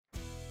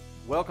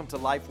Welcome to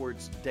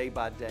LifeWords Day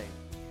by Day.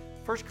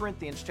 1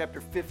 Corinthians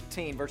chapter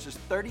 15, verses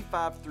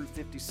 35 through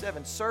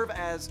 57 serve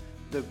as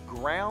the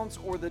grounds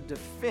or the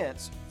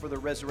defense for the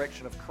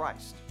resurrection of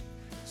Christ.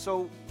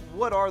 So,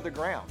 what are the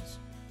grounds?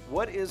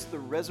 What is the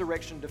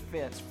resurrection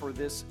defense for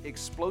this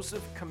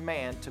explosive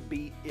command to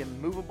be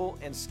immovable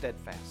and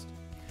steadfast?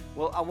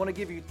 Well, I want to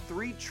give you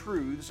 3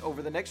 truths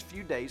over the next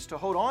few days to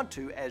hold on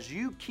to as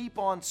you keep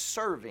on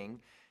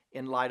serving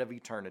in light of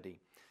eternity.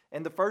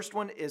 And the first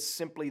one is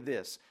simply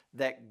this,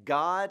 that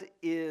God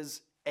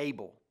is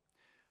able.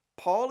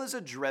 Paul is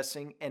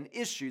addressing an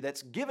issue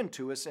that's given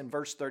to us in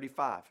verse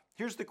 35.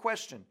 Here's the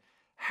question: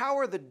 how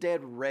are the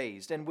dead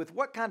raised, and with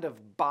what kind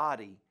of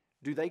body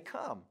do they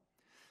come?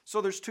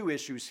 So there's 2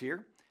 issues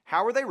here.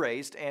 How are they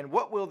raised, and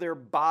what will their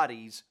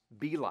bodies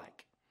be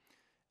like?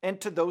 And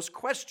to those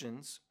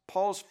questions,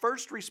 Paul's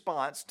first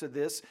response to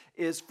this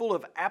is full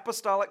of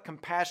apostolic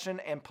compassion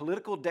and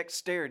political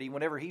dexterity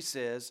whenever he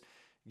says,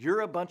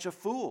 "You're a bunch of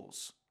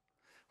fools."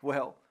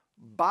 Well,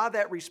 by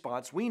that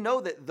response, we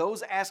know that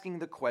those asking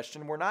the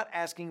question were not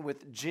asking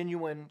with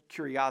genuine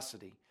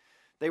curiosity.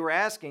 They were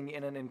asking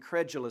in an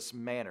incredulous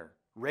manner.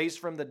 Raised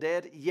from the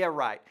dead? Yeah,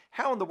 right.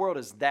 How in the world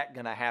is that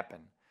going to happen?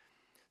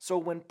 So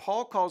when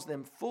Paul calls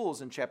them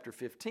fools in chapter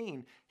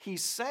 15,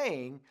 he's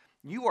saying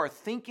you are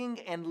thinking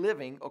and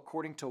living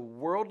according to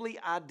worldly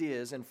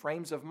ideas and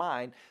frames of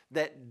mind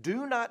that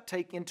do not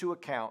take into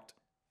account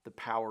the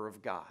power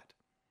of God.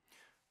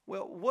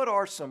 Well, what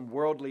are some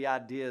worldly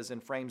ideas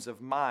and frames of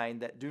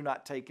mind that do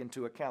not take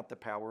into account the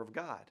power of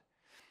God?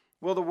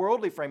 Well, the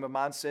worldly frame of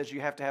mind says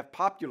you have to have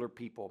popular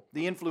people,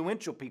 the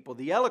influential people,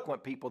 the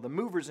eloquent people, the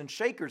movers and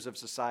shakers of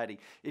society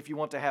if you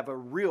want to have a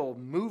real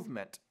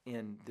movement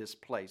in this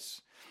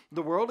place.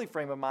 The worldly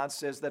frame of mind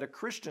says that a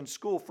Christian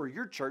school for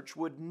your church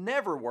would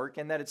never work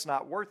and that it's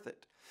not worth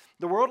it.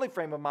 The worldly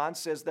frame of mind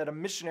says that a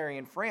missionary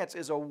in France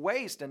is a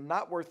waste and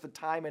not worth the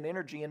time and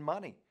energy and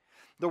money.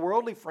 The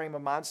worldly frame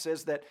of mind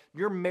says that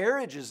your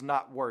marriage is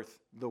not worth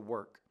the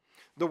work.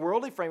 The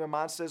worldly frame of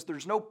mind says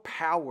there's no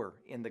power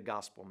in the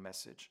gospel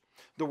message.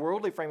 The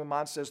worldly frame of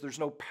mind says there's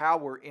no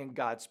power in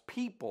God's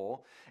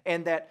people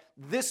and that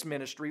this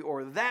ministry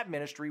or that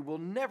ministry will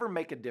never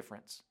make a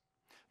difference.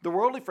 The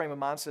worldly frame of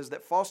mind says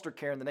that foster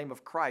care in the name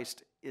of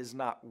Christ is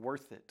not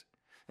worth it.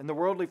 And the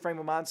worldly frame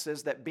of mind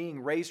says that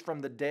being raised from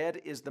the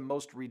dead is the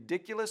most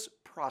ridiculous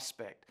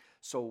prospect,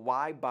 so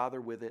why bother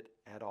with it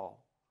at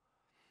all?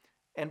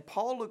 And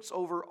Paul looks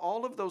over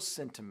all of those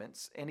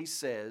sentiments and he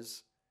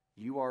says,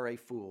 you are a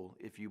fool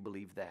if you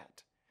believe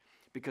that.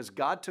 Because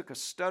God took a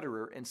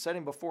stutterer and set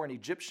him before an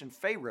Egyptian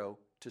Pharaoh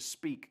to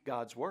speak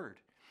God's word.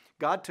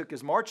 God took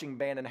his marching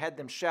band and had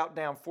them shout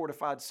down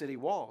fortified city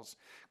walls.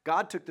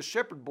 God took the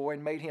shepherd boy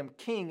and made him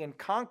king and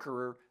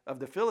conqueror of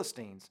the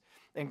Philistines.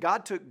 And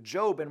God took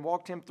Job and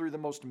walked him through the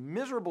most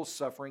miserable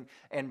suffering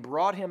and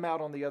brought him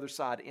out on the other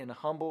side in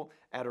humble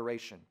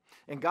adoration.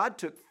 And God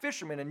took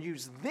fishermen and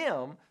used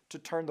them to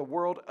turn the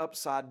world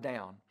upside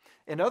down.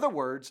 In other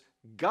words,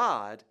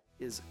 God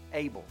is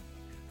able.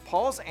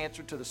 Paul's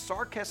answer to the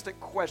sarcastic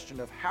question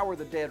of how are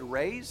the dead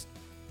raised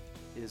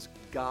is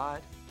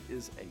God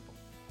is able.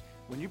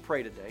 When you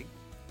pray today,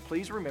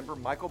 please remember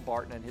Michael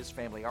Barton and his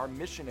family, our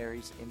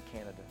missionaries in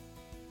Canada.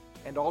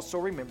 And also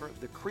remember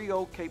the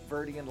Creole Cape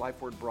Verdean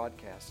LifeWord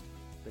broadcast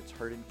that's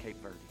heard in Cape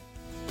Verde.